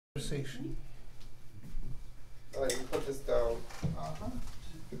Conversation. Alright, you put this down.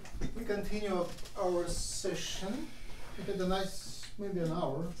 We continue our session. We had a nice, maybe an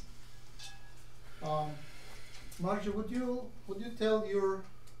hour. Margie, would you tell your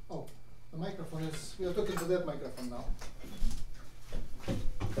the microphone is, we are talking to that microphone now.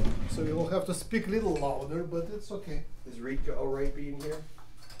 So you will have to speak a little louder, but it's okay. Is Rika alright being here?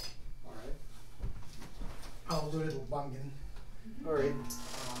 Alright. I'll do a little banging. Alright.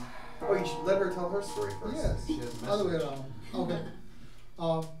 Oh, you should let her tell her story first. Yes, She has a other way message. around. Okay.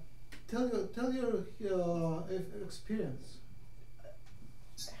 Tell your experience.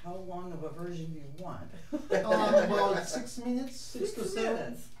 How long of a version do you want? About 6 minutes, 6 to 7.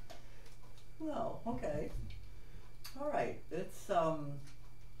 minutes. Well, okay. All right. It's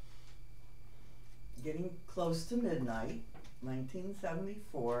getting close to midnight,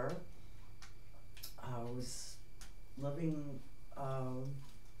 1974. I was living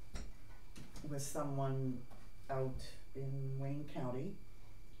with someone out in Wayne County,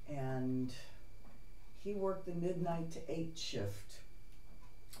 and he worked the midnight to 8 shift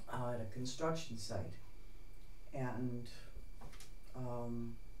at a construction site, and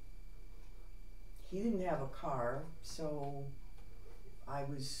he didn't have a car, so I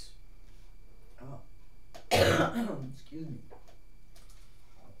was excuse me.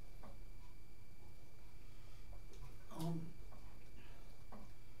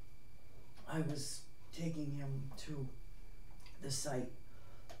 I was taking him to the site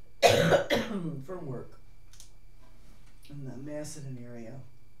for work in the Macedon area,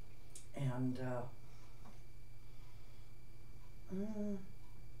 and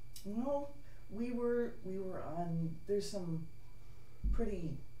well, we were on, there's some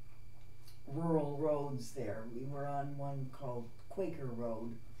pretty rural roads there. We were on one called Quaker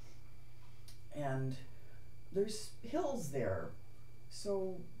Road, and there's hills there,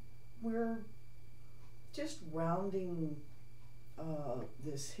 so we're just rounding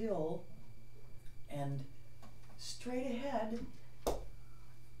this hill, and straight ahead, I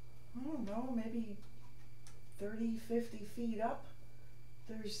don't know, maybe 30, 50 feet up,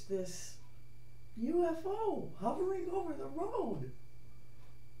 there's this UFO hovering over the road.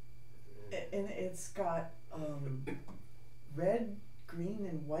 And it's got red, green,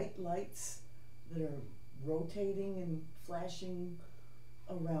 and white lights that are rotating and flashing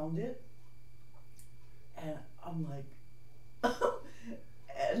around it. And I'm like,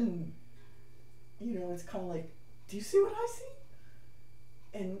 and you know, it's kind of like, do you see what I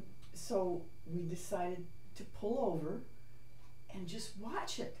see? And so we decided to pull over and just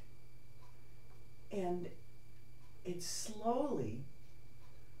watch it. And it slowly,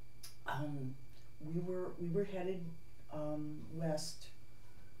 we were headed west,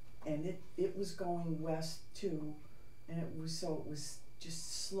 and it was going west too, and it was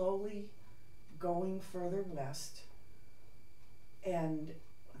just slowly going further west, and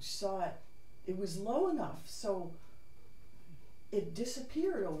I saw it was low enough so it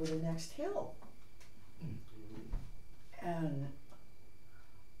disappeared over the next hill. And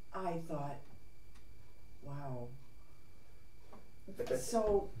I thought, wow.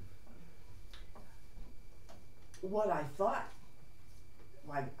 So what I thought,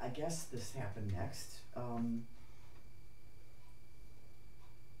 well, I guess this happened next.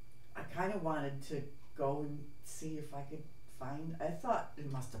 I kind of wanted to go and see if I could find, I thought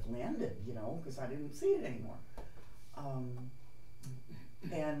it must have landed, you know, because I didn't see it anymore.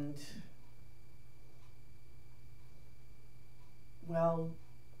 And well,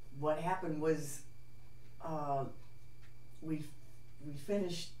 what happened was we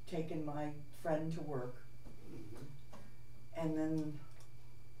finished taking my friend to work, and then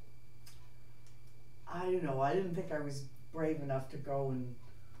I don't know, I didn't think I was brave enough to go and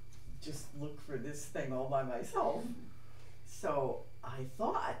just look for this thing all by myself. So I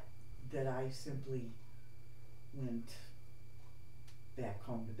thought that I simply went back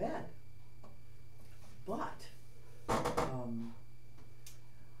home to bed. But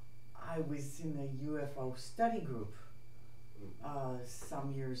I was in a UFO study group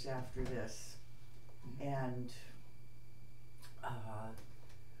some years after this, and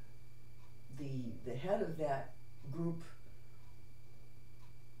the head of that group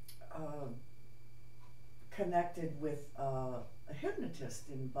connected with a hypnotist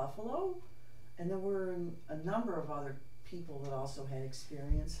in Buffalo, and there were a number of other people that also had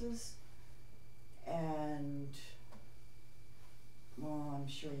experiences. And well, I'm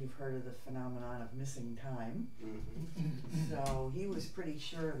sure you've heard of the phenomenon of missing time. So he was pretty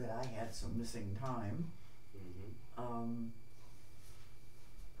sure that I had some missing time.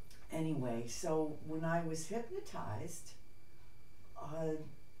 Anyway, so when I was hypnotized,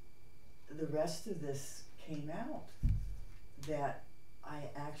 the rest of this came out, that I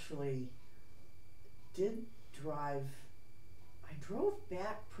actually did drive. I drove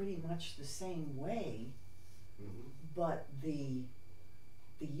back pretty much the same way, but the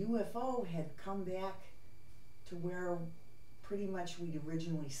UFO had come back to where pretty much we'd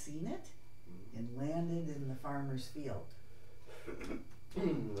originally seen it, and landed in the farmer's field.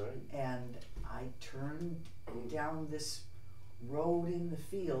 Right. And I turned down this road in the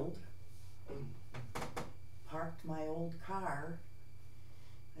field, parked my old car,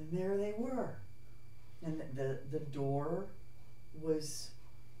 and there they were. And the door was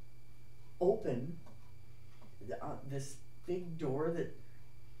open, this big door that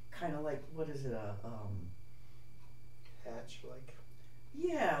kind of like, what is it, Hatch, like.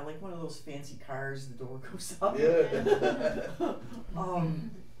 yeah, like one of those fancy cars, the door goes up. Yeah.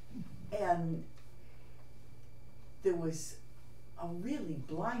 And there was a really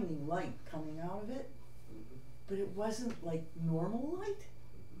blinding light coming out of it, but it wasn't like normal light.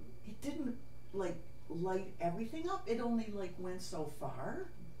 It didn't like light everything up. It only like went so far.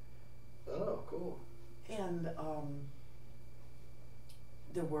 Oh, cool. And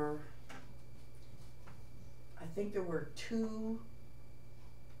there were, I think there were two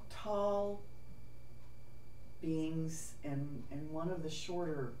tall beings and one of the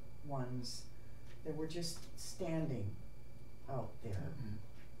shorter ones that were just standing out there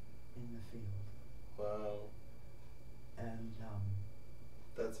in the field. Wow. And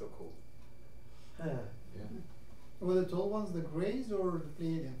That's so cool. Yeah. Were the tall ones the Greys or the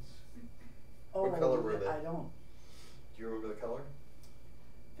Pleiadians? What color were they? I don't. Do you remember the color?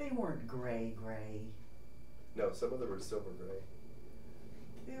 They weren't gray. No, some of them were silver gray.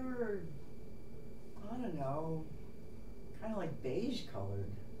 They were, I don't know, kind of like beige colored.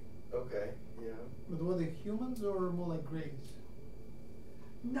 Okay, yeah. But were they humans or more like Greys?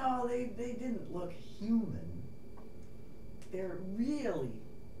 No, they didn't look human. They're really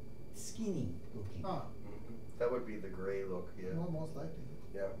skinny looking. Ah, That would be the gray look, yeah. well, most likely.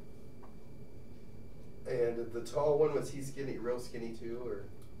 Yeah. And the tall one, was he skinny, real skinny too, or?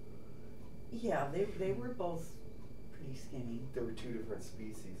 Yeah, they were both pretty skinny, There were two different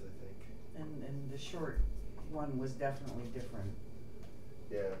species, I think. and the short one was definitely different.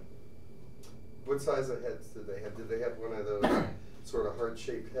 Yeah. What size of heads did they have? Did they have one of those sort of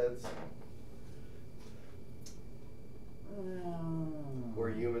heart-shaped heads? Or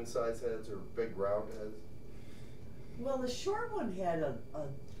human-sized heads, or big round heads? Well, the short one had a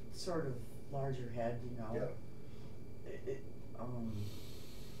sort of larger head, you know. Yeah.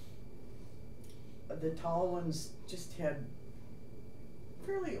 The tall ones just had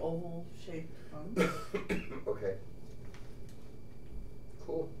fairly oval shaped arms. Okay.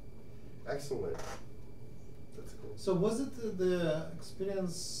 Cool. Excellent. That's cool. So was it the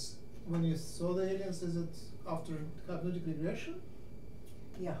experience when you saw the aliens, is it after hypnotic regression?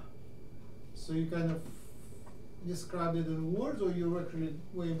 Yeah. So you kind of described it in words, or you actually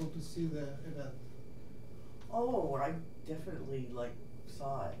were able to see the event? Oh, I definitely like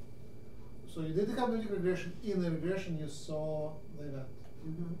saw it. So you did the hypnotic regression, in the regression you saw the event?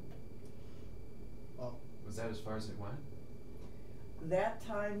 Mm-hmm. Wow. Was that as far as it went? That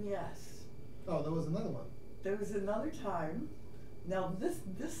time, yes. Oh, there was another one. There was another time. Now this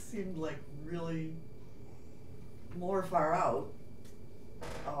seemed like really more far out.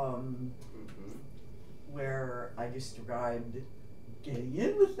 Where I described getting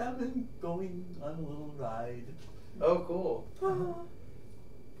in with them and going on a little ride. Oh, cool.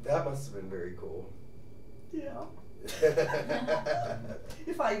 That must have been very cool. Yeah.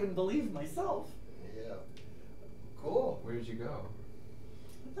 If I even believe myself. Yeah. Cool. Where did you go?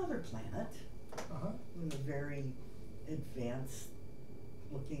 Another planet with a very advanced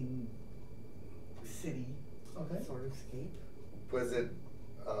looking city Okay. sort of scape. Was it,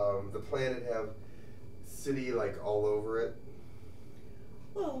 the planet have city like all over it?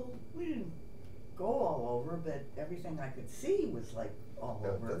 Well, we didn't go all over, but everything I could see was like all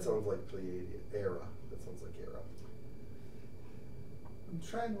No, over. that sounds like Pleiadian. Erra. That sounds like Erra. I'm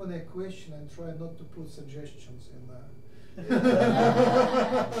trying when I question and try not to put suggestions in there.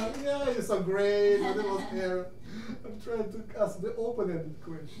 Yeah. Yeah, you're so great, but it was here. I'm trying to ask the open-ended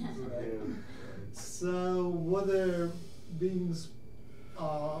questions, right? Yeah. So, were there beings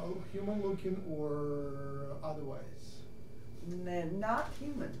human-looking or otherwise? Not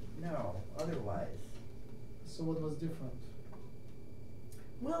human, no, otherwise. So, what was different?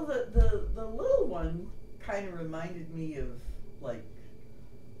 Well, the little one kind of reminded me of like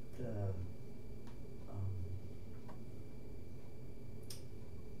the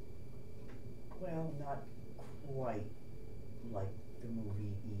well, not quite like the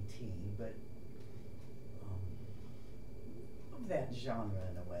movie E.T., but of that genre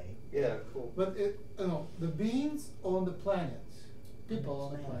in a way. Yeah, cool. But the beings on the planet, people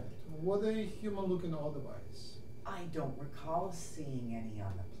on the planet, were they human looking or otherwise? I don't recall seeing any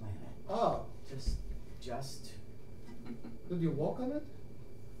on the planet. Oh, Just. did you walk on it?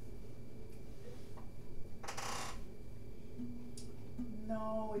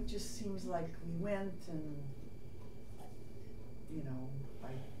 No, it just seems like we went and,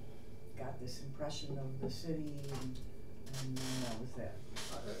 I got this impression of the city and that was that.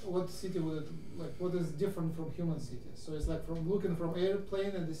 What city would it, like, what is different from human cities? So it's like from looking from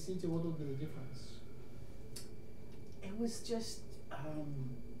airplane and the city, what would be the difference? It was just,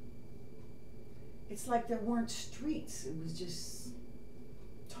 it's like there weren't streets. It was just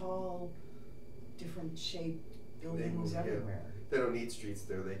tall, different shaped buildings everywhere. They don't need streets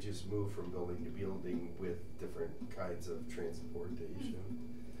there. They just move from building to building with different kinds of transportation.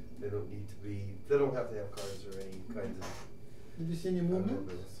 They don't need to be. They don't have to have cars or any kinds of. Did you see any movement?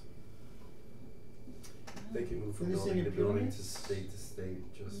 automobiles. They can move from Did you see building any to building to pyramids?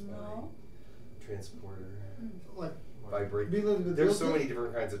 state just by transporter. Like Vibrate. building with There's so building? many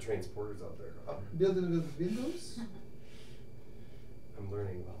different kinds of transporters out there. Building with windows? I'm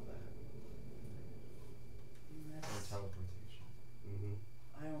learning about that. Or teleportation. Mm-hmm.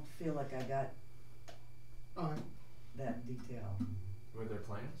 I don't feel like I got Alright. that detail. Were there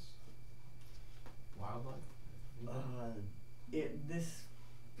plants? Wildlife? This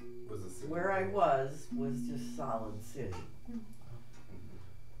Was a city. where I was just solid city.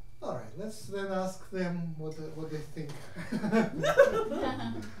 Alright, let's then ask them what they think.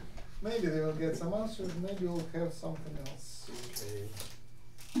 Maybe they will get some answers, maybe we'll have something else. Okay.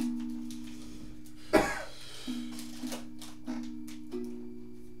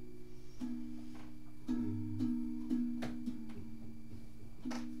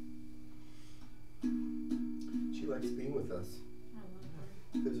 She likes being with us.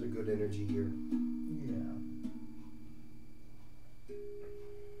 There's a good energy here. Yeah.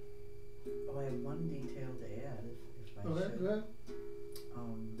 Oh, I have one detail to add, if I Okay, should. go ahead.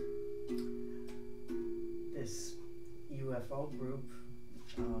 This UFO group,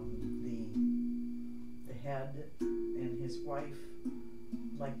 the head and his wife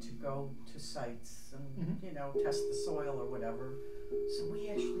like to go to sites and test the soil or whatever. So we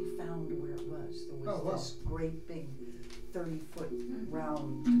actually found where it was. There was this great big 30-foot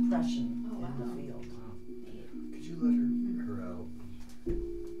round depression in the field. Could you let her out?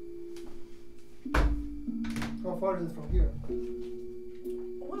 How far is it from here?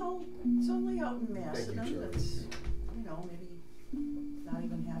 Well, it's only out in Thank you, Macedon. Charlie. It's, maybe not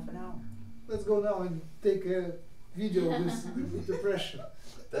even half an hour. Let's go now and take a video of this depression.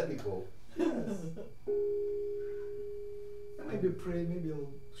 That'd be cool. Yes. And maybe pray, maybe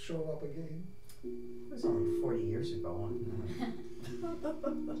it'll show up again. It was only 40 years ago.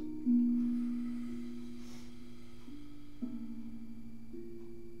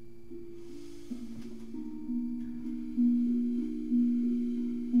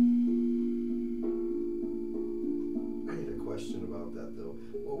 I had a question about that though.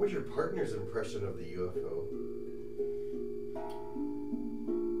 What was your partner's impression of the UFO?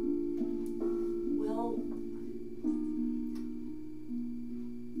 Well,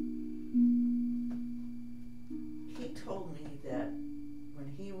 he told me that when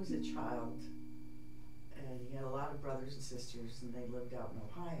he was a child, and he had a lot of brothers and sisters, and they lived out in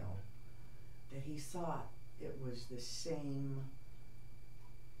Ohio, that he thought it was the same,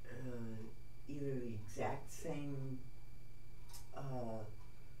 either the exact same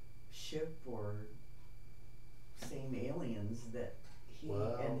ship or same aliens that he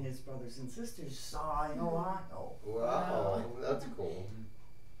and his brothers and sisters saw in Ohio. Wow, that's cool.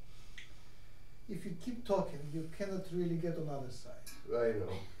 If you keep talking, you cannot really get on the other side. I know.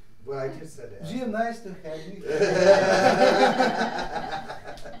 But I just said that. Jim, nice to have you.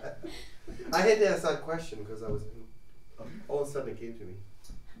 I had to ask that question because I was. All of a sudden it came to me.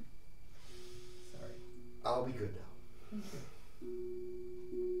 Sorry. I'll be good now.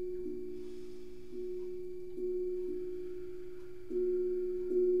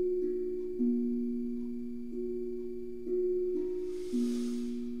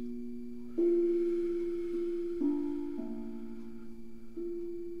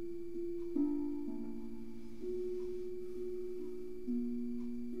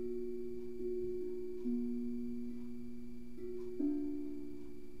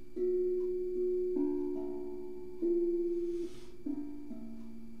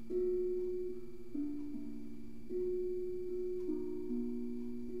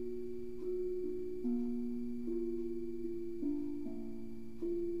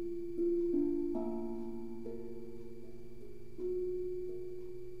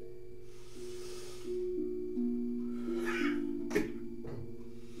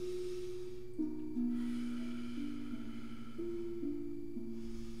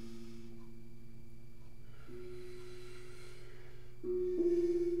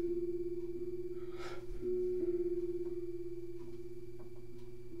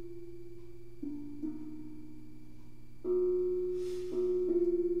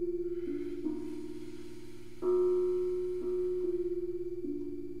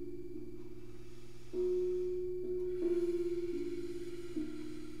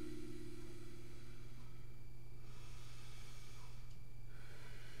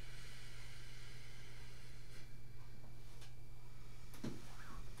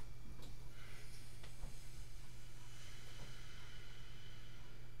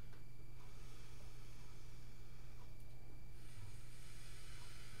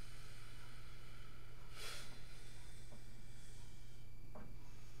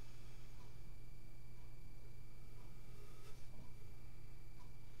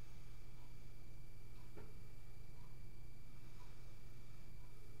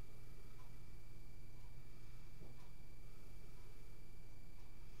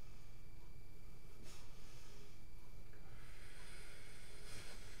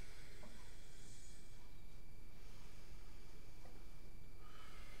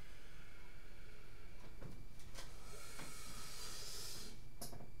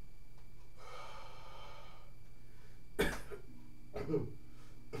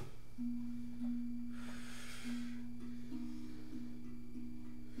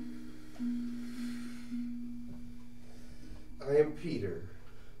 am Peter.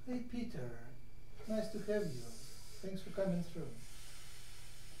 Hey Peter, nice to have you. Thanks for coming through.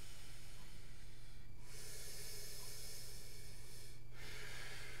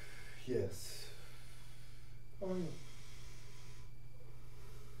 Yes. How are you?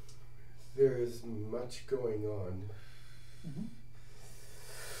 There is much going on. Mm-hmm.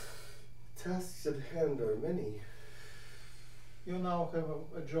 Tasks at hand are many. You now have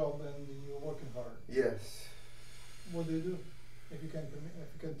a job and you're working hard. Yes. What do you do? If you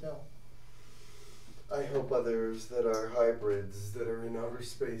can tell. I help others that are hybrids, that are in outer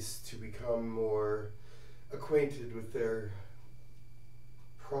space, to become more acquainted with their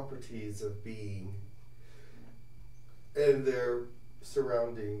properties of being and their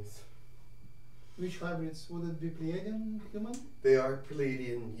surroundings. Which hybrids? Would it be Pleiadian human? They are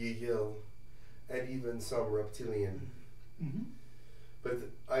Pleiadian, Yahyel, and even some Reptilian. Mm-hmm. But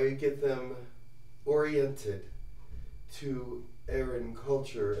I get them oriented to Erran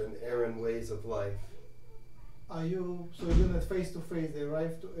culture and Erran ways of life. So you're doing it face to face, they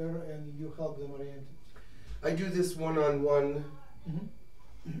arrive to Erra and you help them orient it? I do this one-on-one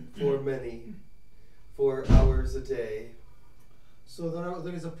Mm-hmm. for many, 4 hours a day. So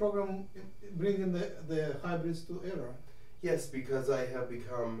there is a program bringing the hybrids to Erra. Yes, because I have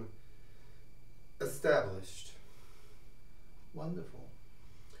become established. Wonderful.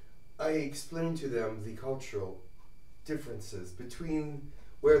 I explain to them the cultural differences between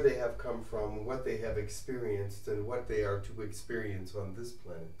where they have come from, what they have experienced, and what they are to experience on this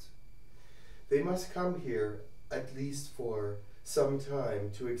planet. They must come here at least for some time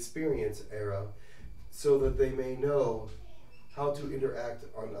to experience Erra, so that they may know how to interact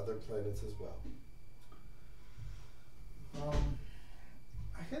on other planets as well.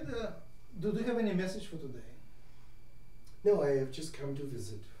 Do you have any message for today? No, I have just come to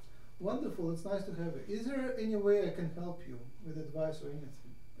visit. Wonderful, it's nice to have you. Is there any way I can help you with advice or anything?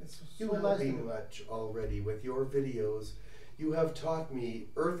 It's You so help nice me to much already with your videos. You have taught me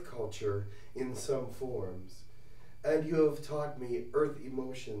Earth culture in some forms, and you have taught me Earth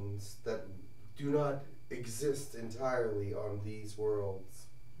emotions that do not exist entirely on these worlds.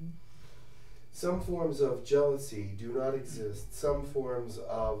 Mhm. Some forms of jealousy do not exist. Some forms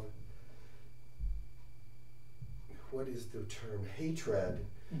of, what is the term, hatred,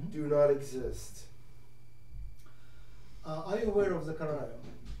 Mhm. do not exist. Are you aware of Zachariah?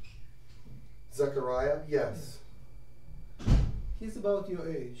 Zachariah? Yes. He's about your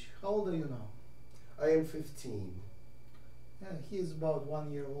age. How old are you now? I am 15. Yeah, he is about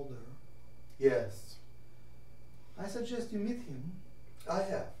 1 year older. Yes. I suggest you meet him. I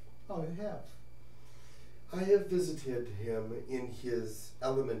have. Oh, you have? I have visited him in his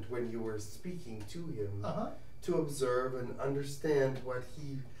element when you were speaking to him, Uh-huh. to observe and understand what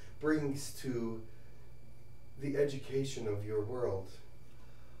he brings to the education of your world.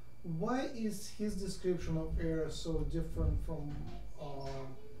 Why is his description of air so different from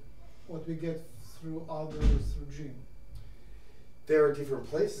what we get through others, through Jim? There are different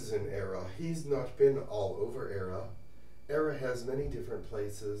places in Erra. He's not been all over Erra. Erra has many different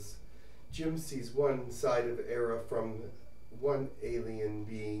places. Jim sees one side of Erra from one alien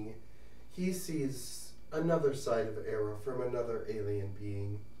being. He sees another side of Erra from another alien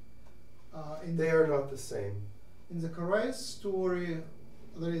being. They are not the same. In Zachariah's story,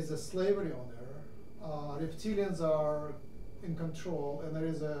 there is a slavery on Erra. Reptilians are in control, and there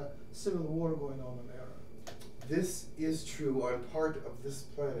is a civil war going on in Erra. This is true on part of this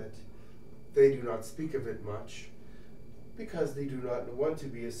planet. They do not speak of it much, because they do not want to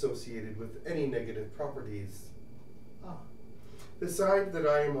be associated with any negative properties. Ah, The side that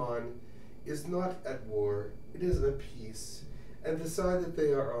I am on is not at war, it is at peace, and the side that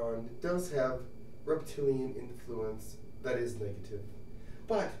they are on does have reptilian influence that is negative,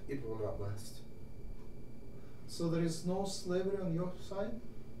 but it will not last. so there is no slavery on your side?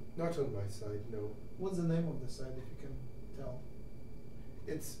 Not on my side, no. What's the name of the side, if you can tell?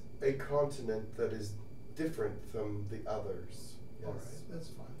 It's a continent that is different from the others. Yes. All right, that's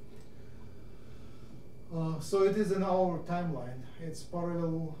fine. So it is in our timeline. It's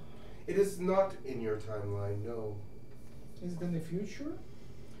parallel. It is not in your timeline, no. Is it in the future?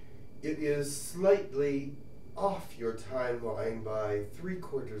 It is slightly off your timeline by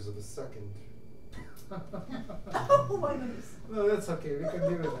 3/4 of a second. Oh my goodness. No, that's okay. We can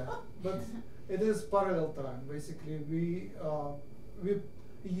deal with that. But it is parallel time. Basically,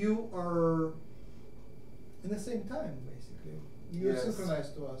 you are in the same time. Basically, you're Yes.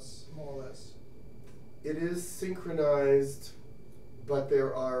 synchronized to us more or less. It is synchronized, but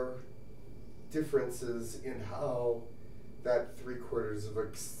there are differences in how that 3/4 of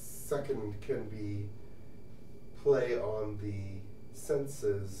a second can be play on the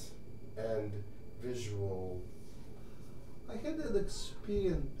senses and visual. I had an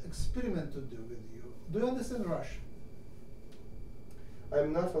experiment to do with you. Do you understand Russian?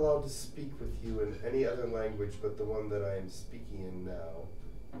 I'm not allowed to speak with you in any other language but the one that I am speaking in now.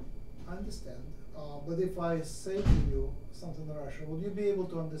 I understand. But if I say to you something in Russian, would you be able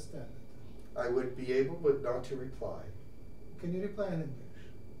to understand it? I would be able, but not to reply. Can you reply in English?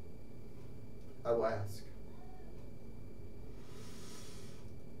 I will ask.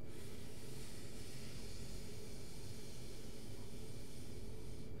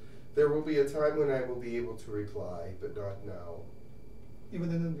 There will be a time when I will be able to reply, but not now. Even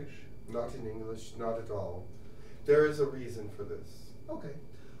in English? Not in English, not at all. There is a reason for this. Okay.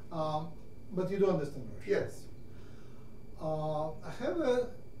 But you do understand Russian? Yes. I have a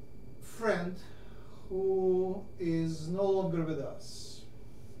friend who is no longer with us.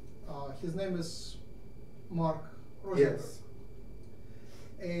 His name is Mark Rosenberg. Yes.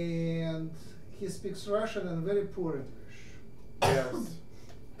 And he speaks Russian and very poor English. Yes.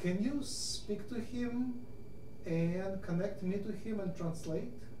 Can you speak to him and connect me to him and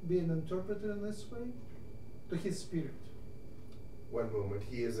translate? Be an interpreter in this way? To his spirit. One moment.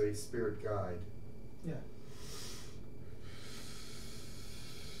 He is a spirit guide. Yeah.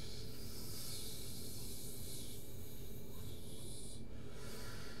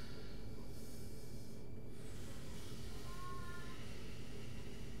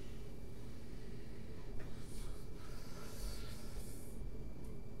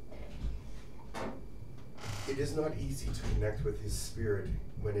 It is not easy to connect with his spirit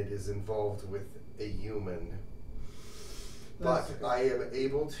when it is involved with a human. But That's okay. I am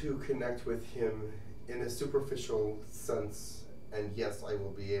able to connect with him in a superficial sense, and yes, I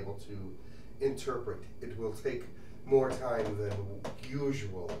will be able to interpret. It will take more time than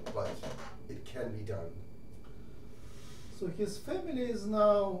usual, but it can be done. So his family is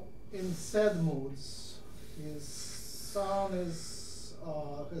now in sad moods. His son is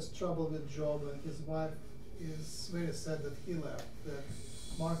has trouble with job, and his wife is very sad that he left, that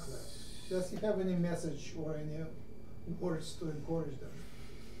Mark left. Does he have any message or any words to encourage them?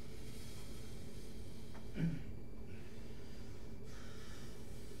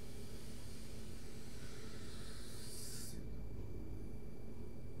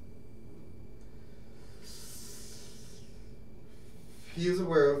 He is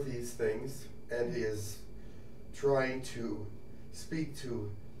aware of these things and is trying to speak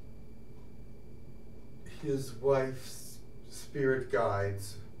to his wife's spirit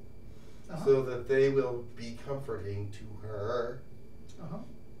guides so that they will be comforting to her. One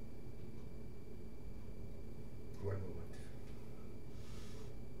moment.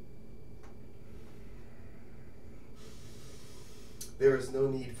 There is no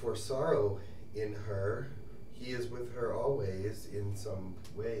need for sorrow in her. He is with her always in some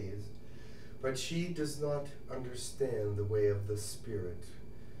ways, but she does not understand the way of the spirit.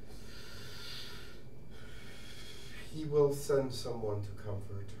 He will send someone to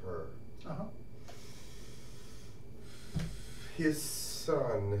comfort her. His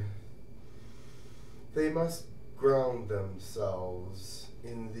son, they must ground themselves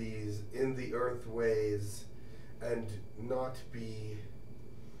in the earth ways and not be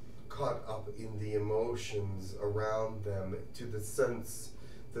caught up in the emotions around them to the sense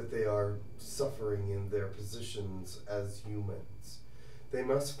that they are suffering in their positions as humans. They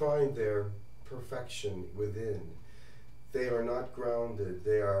must find their perfection within. They are not grounded.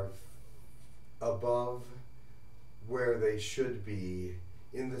 They are above where they should be,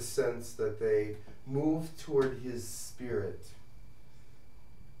 in the sense that they move toward his spirit.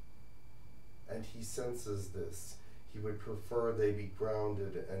 And he senses this. He would prefer they be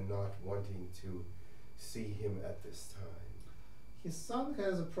grounded and not wanting to see him at this time. His son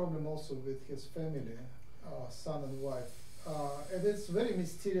has a problem also with his family, son and wife. And it's very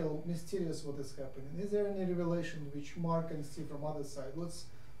mysterious what is happening. Is there any revelation which Mark can see from other side? What's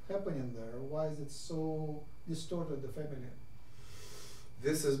happening there? Why is it so distorted, the family?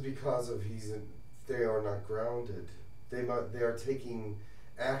 This is because of they are not grounded. They are taking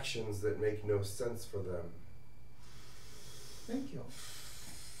actions that make no sense for them. Thank you.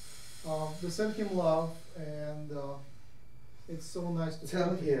 We send him love, and it's so nice to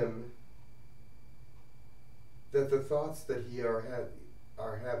tell him that the thoughts that he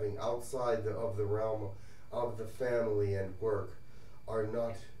are having outside of the realm of the family and work are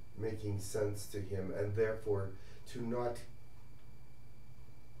not making sense to him, and therefore to not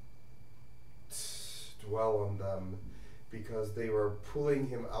dwell on them, because they are pulling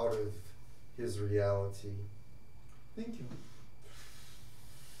him out of his reality. Thank you.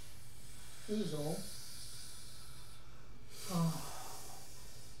 This is all.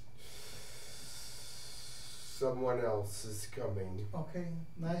 someone else is coming. Okay,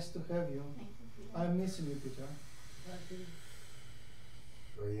 nice to have you. Thank you, Peter. I'm missing you, Peter.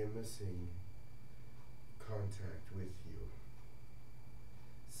 Are you missing contact with you?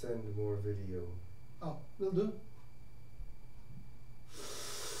 Send more video. Oh, will do.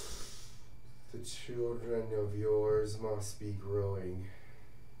 The children of yours must be growing.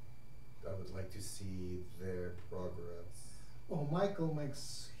 I would like to see their progress. Oh, Michael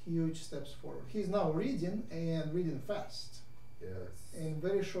makes huge steps forward. He's now reading and reading fast. Yes. In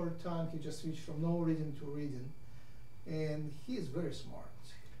very short time, he just switched from no reading to reading, and he is very smart.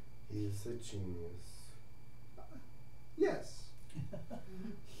 He is a genius. Yes.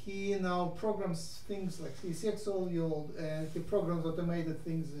 He now programs things like he's 6 years old, and he programs automated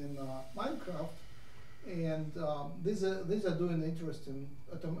things in Minecraft, and these are doing interesting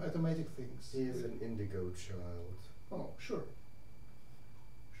automatic things. He is an indigo child. Oh, sure,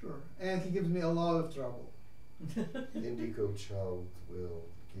 and he gives me a lot of trouble. Indigo child will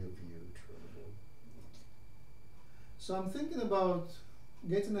give you trouble. So I'm thinking about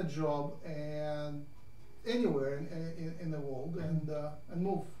getting a job and anywhere in the world and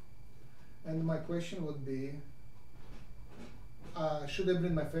move. And my question would be, should I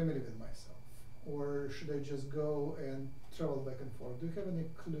bring my family with myself, or should I just go and travel back and forth? Do you have any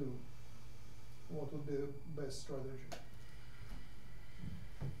clue what would be the best strategy?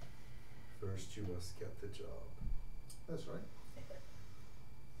 First, you must get the job. That's right.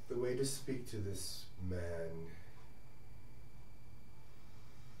 The way to speak to this man,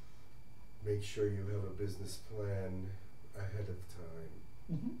 make sure you have a business plan ahead of time.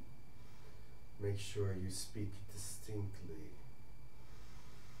 Mm-hmm. Make sure you speak distinctly.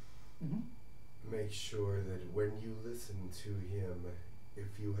 Mm-hmm. Make sure that when you listen to him,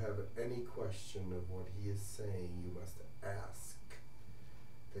 if you have any question of what he is saying, you must ask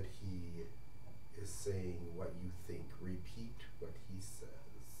that he is saying what you think. Repeat what he says.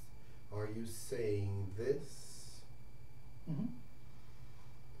 Are you saying this? Mm-hmm.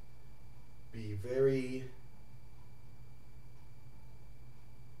 Be very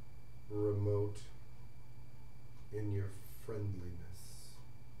remote in your friendliness.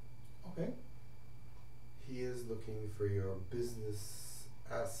 Okay. He is looking for your business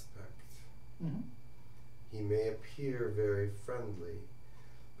aspect. Mm-hmm. He may appear very friendly,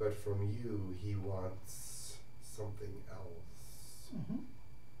 but from you he wants something else. Mm-hmm.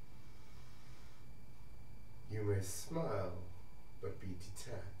 You may smile, but be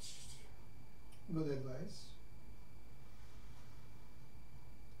detached. Good advice.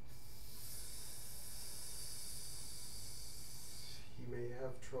 He may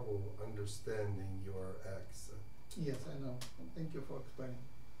have trouble understanding your accent. Yes, I know. Thank you for explaining.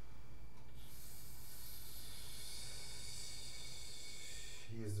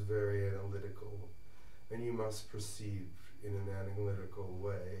 He is very analytical, and you must proceed in an analytical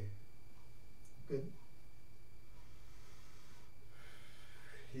way. Good.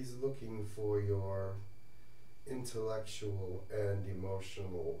 He's looking for your intellectual and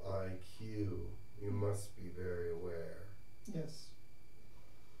emotional IQ. You must be very aware. Yes.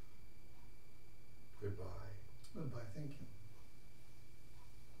 Goodbye. Goodbye. Thank you.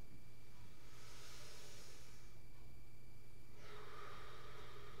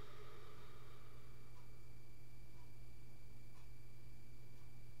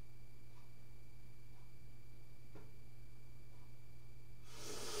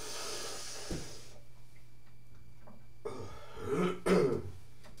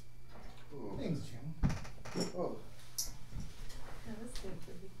 Thanks, Jim. Oh. That was good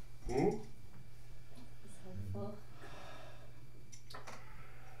for me. Hmm? It was helpful.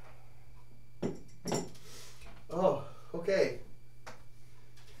 Oh, okay.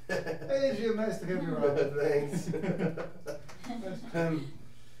 Hey, Jim. Nice to have you around. Thanks.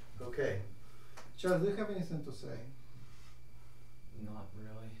 Okay. Charles, do you have anything to say? Not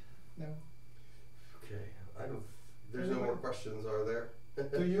really. No. Okay. I don't. There's no more questions, are there?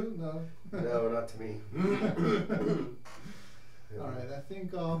 To you? No. No, not to me. All right. I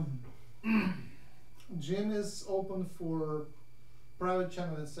think Jim is open for private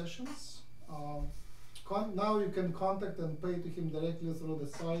channeling sessions. Now you can contact and pay to him directly through the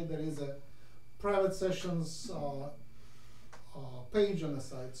site. There is a private sessions page on the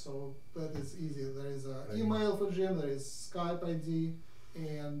site, so that is easy. There is an email for Jim, there is Skype ID,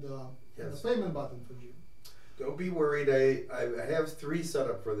 and Yes. the payment button for Jim. Don't be worried. I have 3 set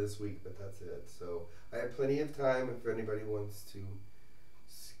up for this week, but that's it. So I have plenty of time if anybody wants to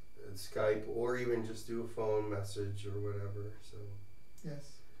Skype or even just do a phone message or whatever. So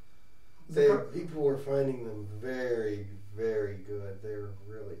Yes. people were finding them very, very good. They're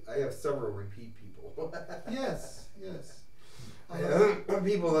really. I have several repeat people. Yes, yes.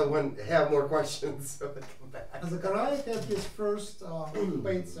 People that want have more questions, so they come back. Zachariah had his first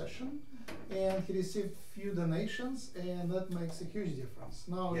paid session, and he received few donations, and that makes a huge difference.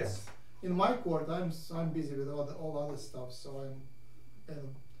 Now Yes. it's in my court. I'm busy with all other stuff, so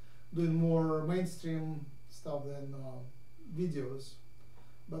I'm doing more mainstream stuff than videos.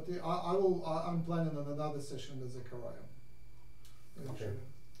 But I'm planning on another session with Zachariah. Okay.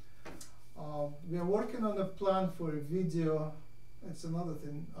 We are working on a plan for a video. It's another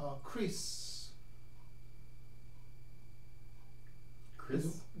thing. Chris.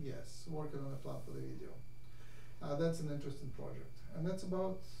 Yes, working on a plan for the video. That's an interesting project, and that's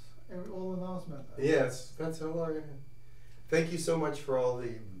about all announcement. Yes, that's all. Thank you so much for all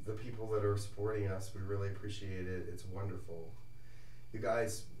the people that are supporting us. We really appreciate it. It's wonderful. You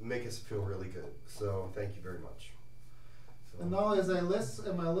guys make us feel really good. So thank you very much. So. And now, as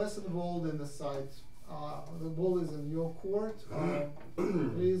am I less involved in the site, the ball is in your court.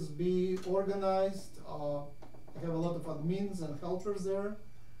 Please be organized. I have a lot of admins and helpers there.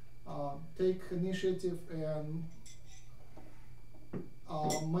 Take initiative and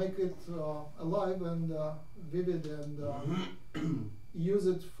make it alive and vivid and use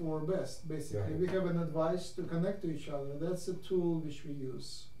it for best, basically. Yeah. We have an advice to connect to each other. That's a tool which we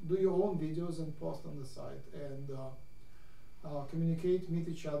use. Do your own videos and post on the site, and communicate, meet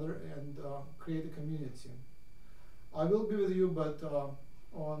each other, and create a community. I will be with you, but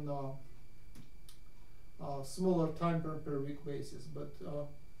on smaller time per week basis. But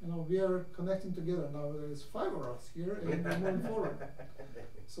we are connecting together now. There is 5 of us here, and we're moving forward.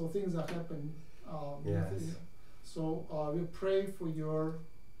 So things are happening. Yes. So we pray for your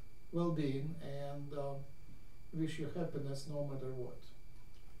well-being and wish you happiness no matter what.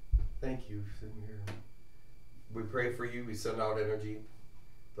 Thank you. Sitting here. We pray for you. We send out energy.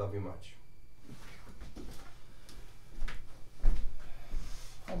 Love you much.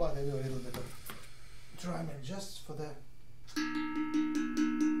 How about I do a little bit of drumming just for the...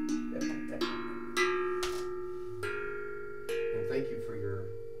 And thank you for your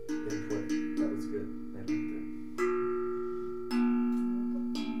input. That was good. I liked it.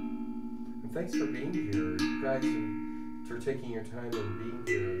 And thanks for being here. You guys, and for taking your time and being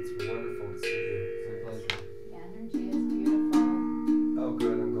here. It's wonderful to see you. It's my pleasure. The energy is beautiful. Oh,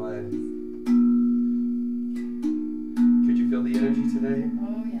 good. I'm glad. Could you feel the energy today?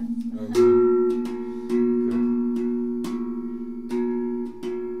 Oh, yes. Oh, good. Good.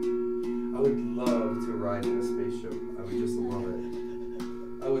 I would love to ride in a spaceship. I would just love it.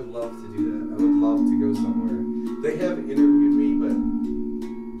 I would love to do that. I would love to go somewhere. They have interviewed me, but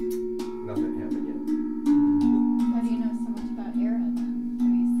nothing happened yet. Why do you know so much about Erra then?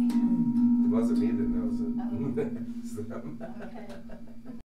 Have you seen him? It wasn't me that knows it. Oh. It's them. Okay.